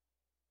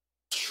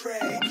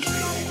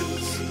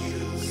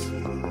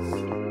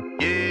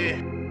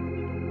Yeah.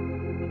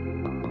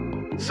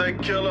 Say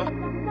killer.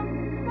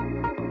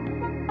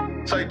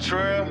 Say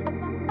trail.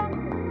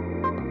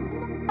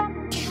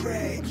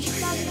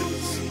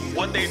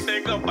 What they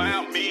think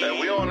about me?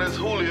 Hey, we on this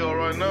Julio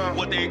right now.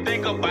 What they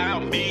think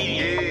about me?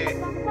 Yeah.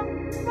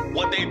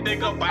 What they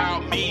think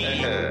about me?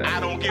 I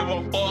don't give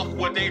a fuck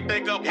what they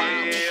think about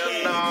me.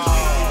 No.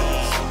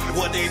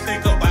 What they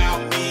think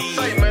about me?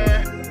 Say,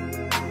 man.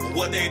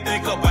 What they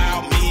think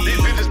about me? These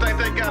bitches think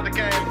they got the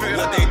game figured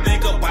What out. they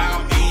think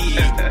about me?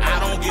 I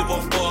don't give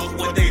a fuck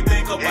what they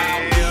think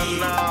about me.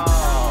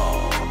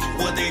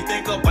 No. What they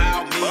think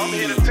about me? But I'm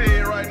here to tell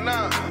you right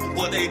now.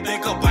 What they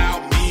think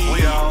about me?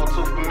 We all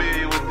too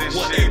familiar with this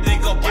what shit. What they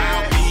think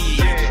about me?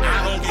 Yeah. I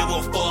don't give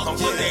a fuck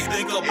what they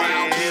think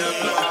about me.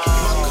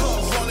 My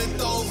cup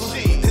running over.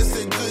 It's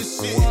that good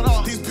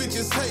shit. These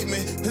bitches hate me.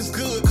 It's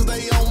good cause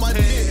they on my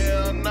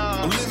dick.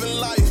 I'm living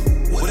life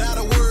without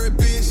a word,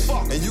 bitch.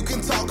 And you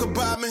can talk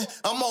about me.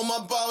 I'm on my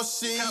boss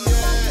shit,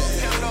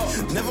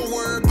 yeah. Never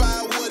worry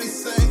about what he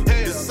say.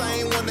 The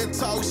same one that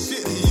talk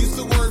shit, he used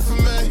to work for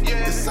me.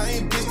 The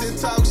same bitch that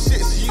talk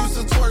shit, she used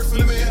to twerk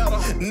for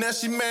me. Now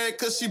she mad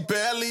cause she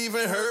barely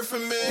even heard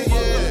from me,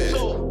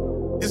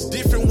 yeah. It's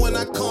different when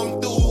I come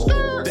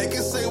through. They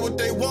can say what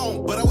they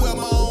want, but I wear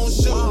my own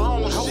shoes. I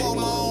walk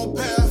my own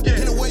path.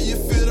 Anyway you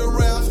feel the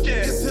wrath.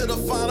 It's to the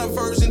final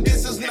version,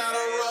 this is not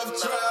a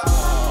rough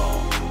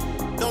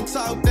draft. Don't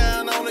talk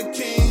down on the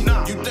king.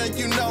 You think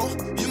you know,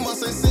 you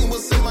must ain't seen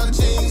what's in my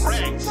jeans.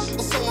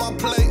 What's on my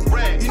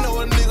plate, you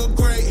know a nigga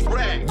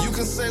great. You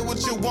can say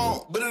what you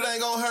want, but it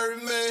ain't gonna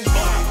hurt me.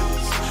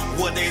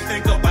 What they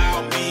think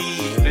about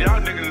me?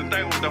 Y'all niggas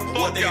think what the fuck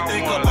what they y'all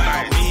think wanna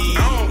about think. me? I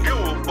don't give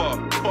a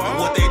fuck. For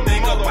what they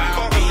think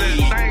about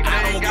me?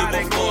 I don't give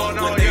a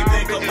fuck what they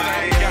think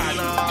about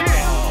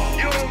me.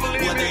 You don't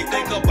believe what they it?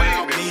 think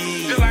about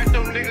me? Just like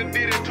them niggas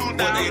did in 2000.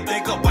 What they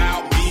think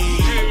about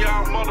me?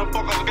 Y'all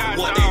motherfuckers got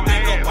what they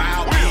think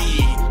about me?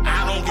 I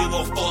don't give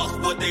a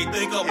fuck what they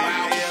think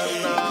about me.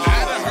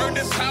 I done heard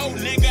this whole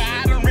nigga,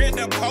 I done read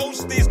the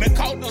posters. They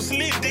caught the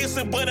slick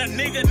dissing, but a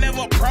nigga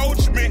never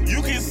approached me.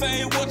 You can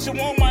say what you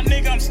want, my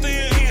nigga, I'm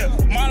still here.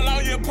 My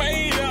lawyer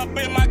paid up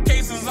and my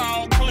case is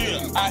all clear.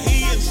 I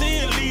hear you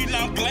cheerleading,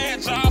 I'm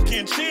glad y'all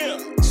can chill.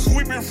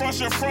 Sweeping from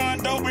your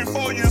front door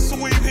before you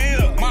sweep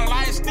here. My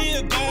life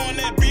still going,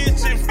 that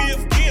bitch in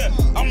fifth gear.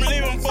 I'm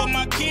living for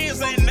my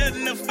kids, ain't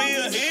nothing to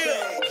feel here.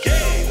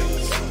 Yeah,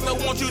 so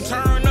won't you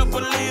turn up a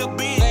little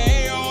bit?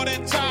 They all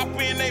that top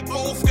and they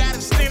both got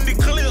extended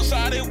clips.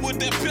 Shot it with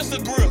that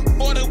pistol grip,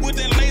 or it with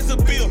that laser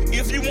bill.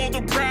 If you want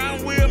the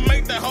prime, we'll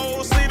make the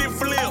whole city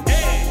flip.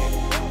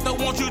 Yeah, so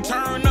won't you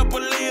turn up a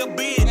little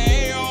bit?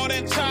 They all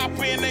that top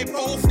and they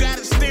both got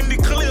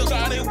extended clips.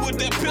 Shot it with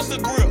that pistol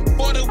grip,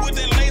 or it with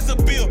that laser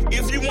bill.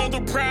 If you want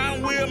the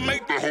prime, we'll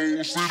make the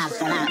whole city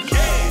flip.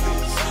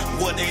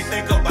 Yeah, what they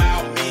think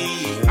about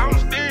me? I'm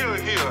still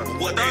here.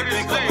 What they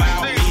think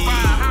about me?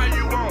 How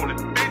you want it?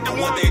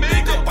 What they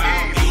think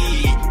about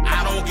me?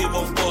 I don't give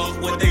a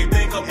fuck what they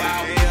think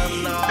about me.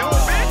 Them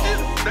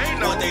bitches, they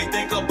know. What they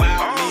think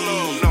about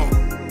me?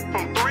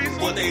 From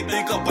threesome. What they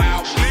think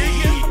about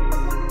me?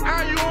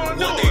 How you wanna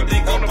do What they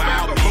think on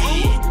about the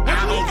me?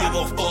 I don't give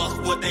a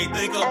fuck what they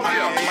think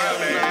about me.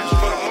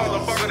 For the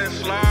motherfucker that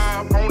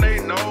slide on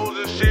their nose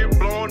and shit,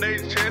 blowing their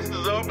chests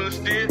up and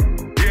shit.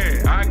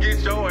 Yeah, I get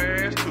your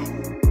ass too.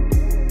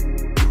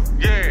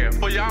 Yeah,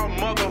 for y'all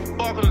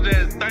motherfuckers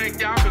that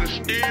think y'all can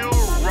steal,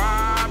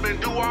 rob, and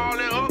do all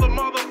that other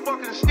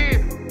motherfucking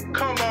shit,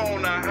 come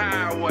on the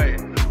highway.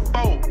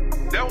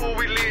 That's what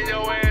we leave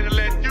your ass and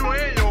let you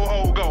and your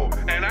hoe go.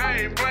 And I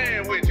ain't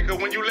playing with you, cause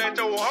when you let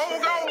your hoe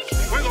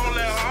go, we gon'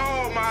 let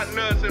all my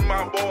nuts and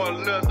my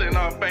boy's nuts in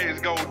her face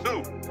go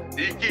too.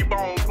 You keep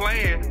on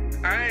playing,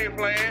 I ain't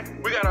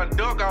playing. We gotta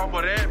duck off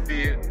of that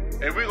bitch.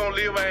 And we gon'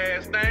 leave her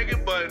ass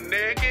stinking, but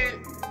naked,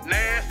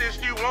 nasty as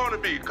she wanna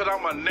be. Cause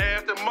I'm a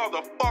nasty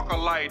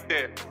motherfucker like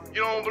that.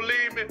 You don't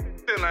believe me?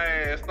 Send her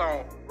ass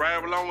on.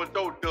 Right along with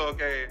your duck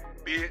ass,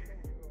 bitch.